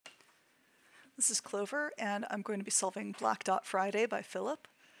This is Clover, and I'm going to be solving Black Dot Friday by Philip.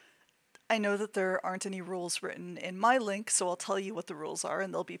 I know that there aren't any rules written in my link, so I'll tell you what the rules are,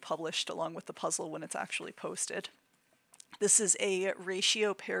 and they'll be published along with the puzzle when it's actually posted. This is a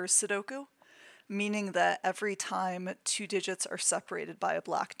ratio pairs Sudoku, meaning that every time two digits are separated by a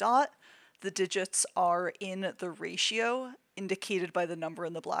black dot, the digits are in the ratio indicated by the number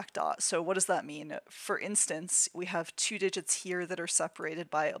in the black dot. So what does that mean? For instance, we have two digits here that are separated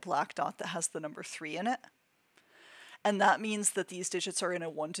by a black dot that has the number 3 in it. And that means that these digits are in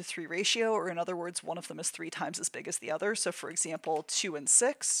a 1-to-3 ratio, or in other words, one of them is 3 times as big as the other. So for example, 2 and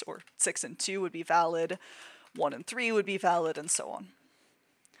 6, or 6 and 2 would be valid, 1 and 3 would be valid, and so on.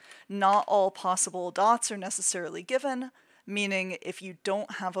 Not all possible dots are necessarily given, meaning if you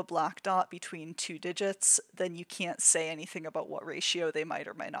don't have a black dot between two digits, then you can't say anything about what ratio they might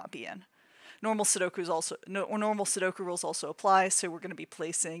or might not be in. Normal Sudoku rules also apply, so we're going to be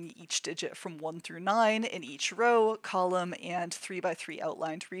placing each digit from 1 through 9 in each row, column, and 3x3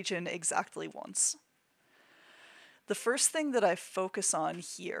 outlined region exactly once. The first thing that I focus on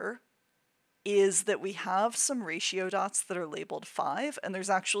here is that we have some ratio dots that are labeled 5, and there's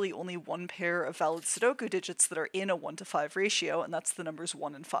actually only one pair of valid Sudoku digits that are in a 1-to-5 ratio, and that's the numbers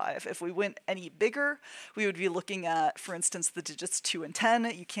 1 and 5. If we went any bigger, we would be looking at, for instance, the digits 2 and 10.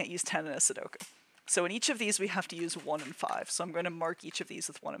 You can't use 10 in a Sudoku. So in each of these, we have to use 1 and 5. So I'm going to mark each of these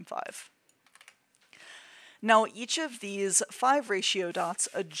with 1 and 5. Now, each of these 5 ratio dots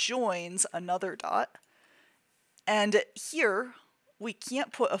adjoins another dot, and here, we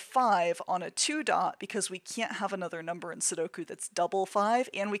can't put a 5 on a 2 dot because we can't have another number in Sudoku that's double 5,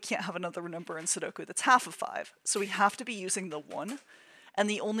 and we can't have another number in Sudoku that's half of 5. So we have to be using the 1, and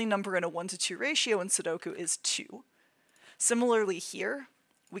the only number in a 1-to-2 ratio in Sudoku is 2. Similarly here,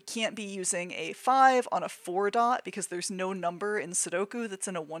 we can't be using a 5 on a 4 dot because there's no number in Sudoku that's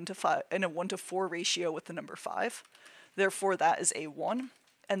in a 1-to-4 ratio with the number 5. Therefore that is a 1,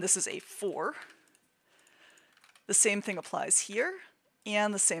 and this is a 4. The same thing applies here,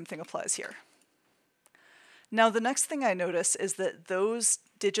 and the same thing applies here. Now the next thing I notice is that those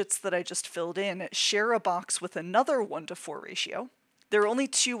digits that I just filled in share a box with another 1-to-4 ratio. There are only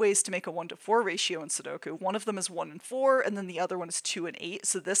 2 ways to make a 1-to-4 ratio in Sudoku. One of them is 1 and 4, and then the other one is 2 and 8,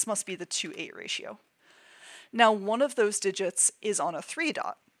 so this must be the 2-8 ratio. Now one of those digits is on a 3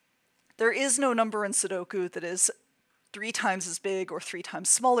 dot. There is no number in Sudoku that is 3 times as big or 3 times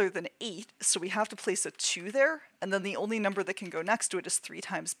smaller than 8, so we have to place a 2 there, and then the only number that can go next to it is 3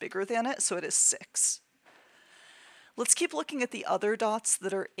 times bigger than it, so it is 6. Let's keep looking at the other dots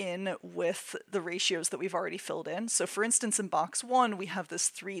that are in with the ratios that we've already filled in. So for instance, in box 1, we have this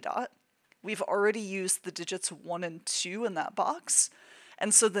 3 dot. We've already used the digits 1 and 2 in that box,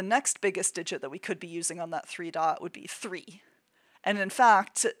 and so the next biggest digit that we could be using on that 3 dot would be 3. And in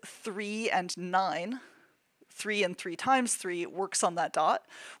fact, 3 and 9, 3 and 3 times 3 works on that dot.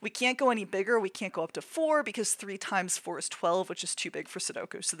 We can't go any bigger, we can't go up to 4 because 3 times 4 is 12, which is too big for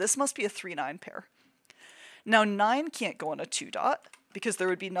Sudoku. So this must be a 3-9 pair. Now 9 can't go on a 2 dot because there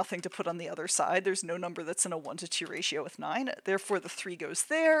would be nothing to put on the other side. There's no number that's in a 1-to-2 ratio with 9. Therefore the 3 goes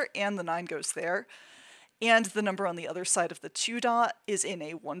there and the 9 goes there. And the number on the other side of the 2 dot is in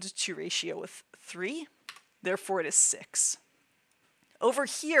a 1-to-2 ratio with 3. Therefore it is 6. Over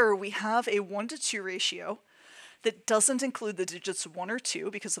here we have a 1-to-2 ratio that doesn't include the digits 1 or 2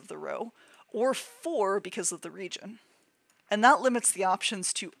 because of the row, or 4 because of the region. And that limits the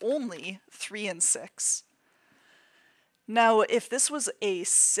options to only 3 and 6. Now, if this was a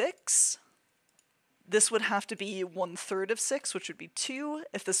 6, this would have to be 1/3 of 6, which would be 2.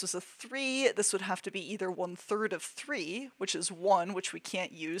 If this was a 3, this would have to be either 1/3 of 3, which is 1, which we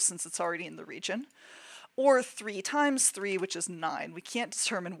can't use since it's already in the region, or 3 times 3, which is 9. We can't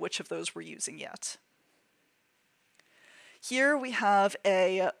determine which of those we're using yet. Here we have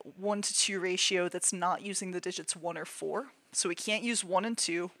a 1-to-2 ratio that's not using the digits 1 or 4. So we can't use 1 and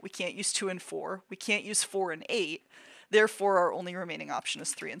 2, we can't use 2 and 4, we can't use 4 and 8. Therefore our only remaining option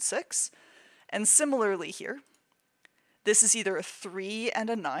is 3 and 6. And similarly here, this is either a 3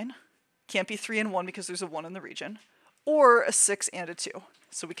 and a 9, can't be 3 and 1 because there's a 1 in the region, or a 6 and a 2.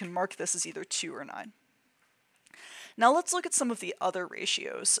 So we can mark this as either 2 or 9. Now let's look at some of the other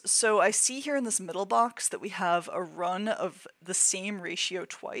ratios. So I see here in this middle box that we have a run of the same ratio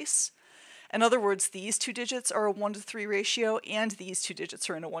twice. In other words, these 2 digits are a 1-to-3 ratio, and these 2 digits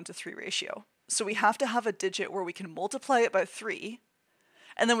are in a 1-to-3 ratio. So we have to have a digit where we can multiply it by 3,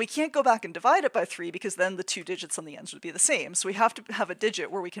 And then we can't go back and divide it by 3 because then the 2 digits on the ends would be the same. So we have to have a digit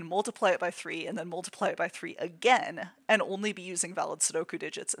where we can multiply it by 3 and then multiply it by 3 again and only be using valid Sudoku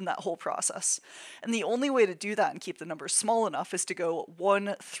digits in that whole process. And the only way to do that and keep the numbers small enough is to go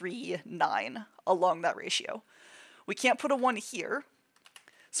 1, 3, 9 along that ratio. We can't put a 1 here,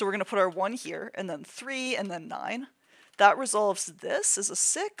 so we're going to put our 1 here and then 3 and then 9. That resolves this as a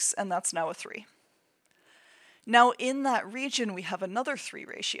 6 and that's now a 3. Now in that region we have another 3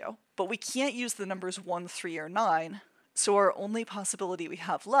 ratio, but we can't use the numbers 1, 3, or 9, so our only possibility we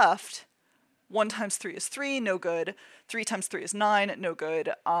have left, 1 times 3 is 3, no good, 3 times 3 is 9, no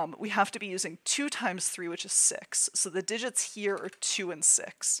good, we have to be using 2 times 3, which is 6, so the digits here are 2 and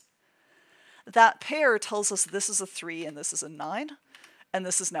 6. That pair tells us this is a 3 and this is a 9, and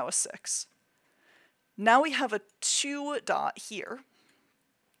this is now a 6. Now we have a 2 dot here,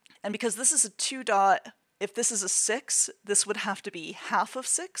 and because this is a 2 dot, if this is a 6, this would have to be half of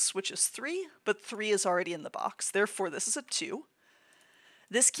 6, which is 3, but 3 is already in the box. Therefore, this is a 2.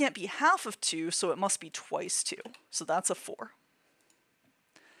 This can't be half of 2, so it must be twice 2. So that's a 4.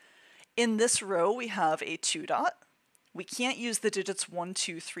 In this row, we have a 2 dot. We can't use the digits 1,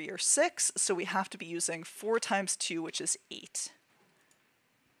 2, 3, or 6, so we have to be using 4 times 2, which is 8.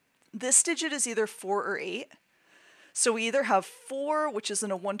 This digit is either 4 or 8. So we either have 4, which is in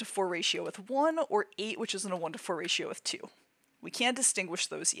a 1 to 4 ratio with 1, or 8, which is in a 1 to 4 ratio with 2. We can't distinguish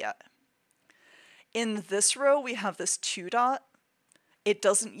those yet. In this row, we have this 2 dot. It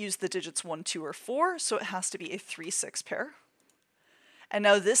doesn't use the digits 1, 2, or 4, so it has to be a 3, 6 pair. And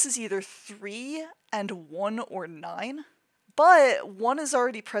now this is either 3 and 1 or 9, but 1 is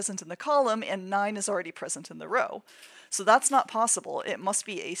already present in the column and 9 is already present in the row. So that's not possible. It must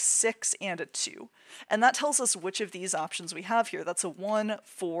be a 6 and a 2. And that tells us which of these options we have here. That's a 1,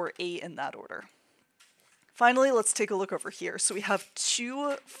 4, 8 in that order. Finally, let's take a look over here. So we have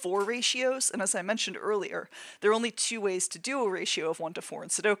 2 4 ratios, and as I mentioned earlier, there are only 2 ways to do a ratio of 1 to 4 in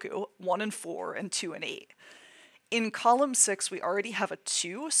Sudoku, 1 and 4 and 2 and 8. In column 6, we already have a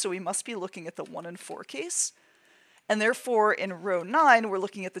 2, so we must be looking at the 1 and 4 case. And therefore, in row 9, we're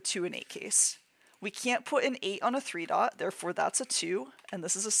looking at the 2 and 8 case. We can't put an 8 on a 3 dot, therefore that's a 2, and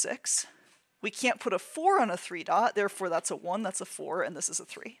this is a 6. We can't put a 4 on a 3 dot, therefore that's a 1, that's a 4, and this is a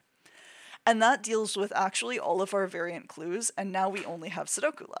 3. And that deals with actually all of our variant clues, and now we only have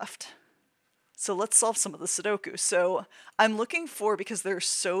Sudoku left. So let's solve some of the Sudoku. So I'm looking for, because there are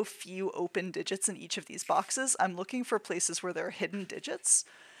so few open digits in each of these boxes, I'm looking for places where there are hidden digits.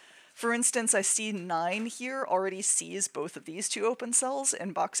 For instance, I see 9 here already sees both of these 2 open cells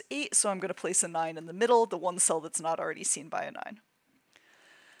in box 8, so I'm going to place a 9 in the middle, the one cell that's not already seen by a 9.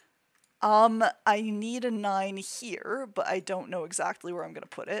 I need a 9 here, but I don't know exactly where I'm going to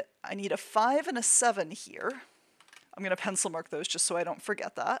put it. I need a 5 and a 7 here. I'm going to pencil mark those just so I don't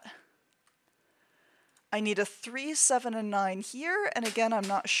forget that. I need a 3, 7, and 9 here, and again, I'm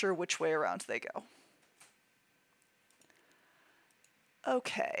not sure which way around they go.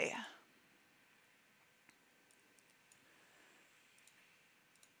 Okay.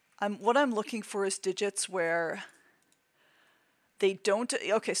 What I'm looking for is digits where they don't,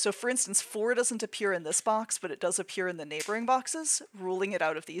 okay, so for instance, 4 doesn't appear in this box, but it does appear in the neighboring boxes, ruling it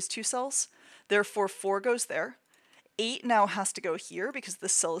out of these 2 cells. Therefore, 4 goes there. 8 now has to go here because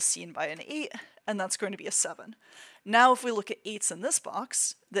this cell is seen by an 8, and that's going to be a 7. Now if we look at 8s in this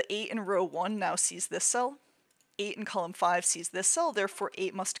box, the 8 in row 1 now sees this cell. 8 in column 5 sees this cell, therefore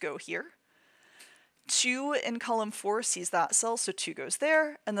 8 must go here. 2 in column 4 sees that cell, so 2 goes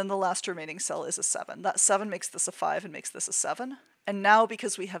there, and then the last remaining cell is a 7. That 7 makes this a 5 and makes this a 7. And now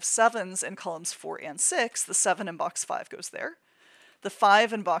because we have 7s in columns 4 and 6, the 7 in box 5 goes there. The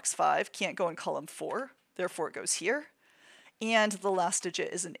 5 in box 5 can't go in column 4, therefore it goes here. And the last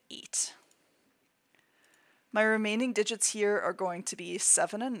digit is an 8. My remaining digits here are going to be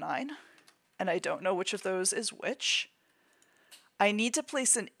 7 and 9, and I don't know which of those is which. I need to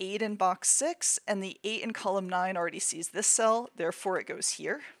place an 8 in box 6, and the 8 in column 9 already sees this cell, therefore it goes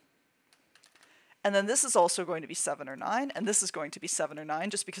here. And then this is also going to be 7 or 9, and this is going to be 7 or 9,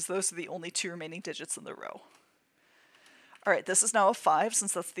 just because those are the only 2 remaining digits in the row. Alright, this is now a 5,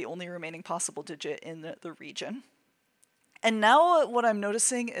 since that's the only remaining possible digit in the region. And now what I'm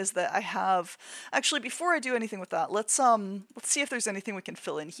noticing is that I have, actually before I do anything with that, let's see if there's anything we can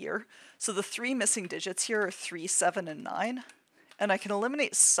fill in here. So the 3 missing digits here are 3, 7, and 9. And I can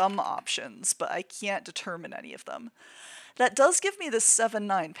eliminate some options, but I can't determine any of them. That does give me this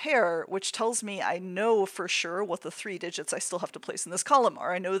 7-9 pair, which tells me I know for sure what the 3 digits I still have to place in this column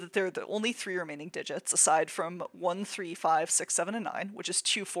are. I know that they're the only 3 remaining digits, aside from 1, 3, 5, 6, 7, and 9, which is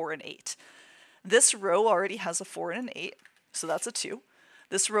 2, 4, and 8. This row already has a 4 and an 8, so that's a 2.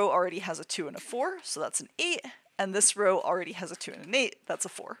 This row already has a 2 and a 4, so that's an 8, and this row already has a 2 and an 8, that's a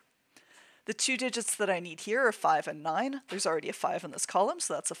 4. The two digits that I need here are 5 and 9. There's already a 5 in this column,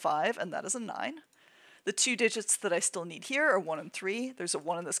 so that's a 5, and that is a 9. The two digits that I still need here are 1 and 3. There's a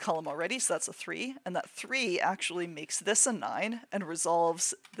 1 in this column already, so that's a 3, and that 3 actually makes this a 9 and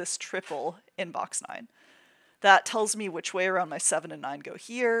resolves this triple in box 9. That tells me which way around my 7 and 9 go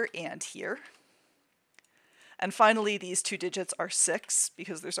here and here. And finally, these two digits are 6,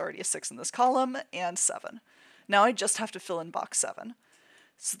 because there's already a 6 in this column, and 7. Now I just have to fill in box 7.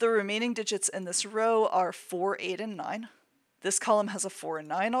 So the remaining digits in this row are 4, 8, and 9. This column has a 4 and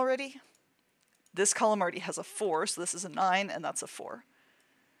 9 already. This column already has a 4, so this is a 9, and that's a 4.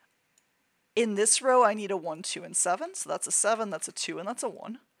 In this row, I need a 1, 2, and 7, so that's a 7, that's a 2, and that's a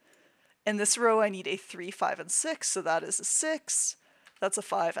 1. In this row, I need a 3, 5, and 6, so that is a 6, that's a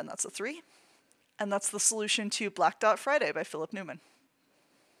 5, and that's a 3. And that's the solution to Black Dot Friday by Philip Newman.